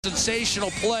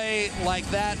Sensational play like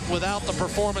that without the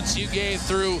performance you gave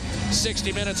through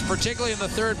 60 minutes, particularly in the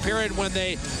third period when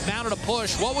they mounted a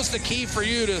push. What was the key for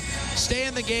you to stay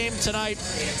in the game tonight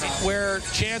where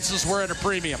chances were at a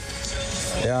premium?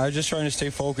 Yeah, I was just trying to stay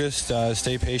focused,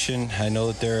 stay patient. I know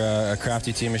that they're a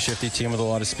crafty team, a shifty team with a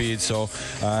lot of speed, so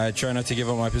I try not to give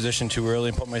up my position too early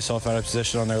and put myself out of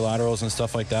position on their laterals and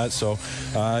stuff like that. So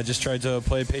I just tried to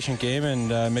play a patient game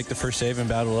and make the first save and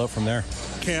battle out from there.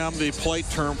 Cam, the polite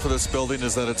term for this building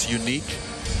is that it's unique.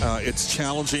 It's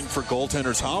challenging for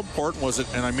goaltenders. How important was it,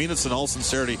 and I mean it's in all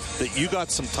sincerity, that you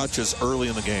got some touches early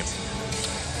in the game?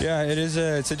 Yeah,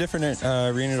 it's a different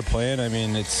arena to play in. I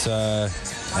mean, it's a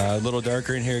little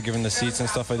darker in here given the seats and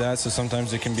stuff like that, so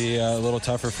sometimes it can be a little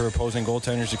tougher for opposing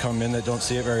goaltenders to come in that don't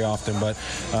see it very often. But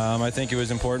I think it was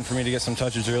important for me to get some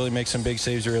touches early, make some big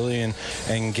saves early,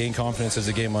 and gain confidence as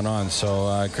the game went on.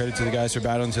 So credit to the guys for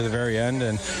battling to the very end.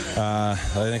 And I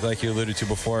think, like you alluded to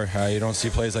before, you don't see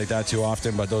plays like that too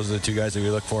often, but those are the two guys that we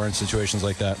look for in situations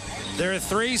like that. There are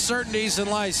three certainties in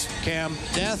life, Cam: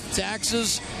 death,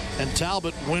 taxes, and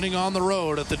Talbot winning on the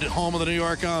road at the home of the New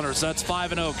York Honors. That's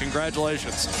 5-0.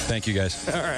 Congratulations. Thank you, guys. All right.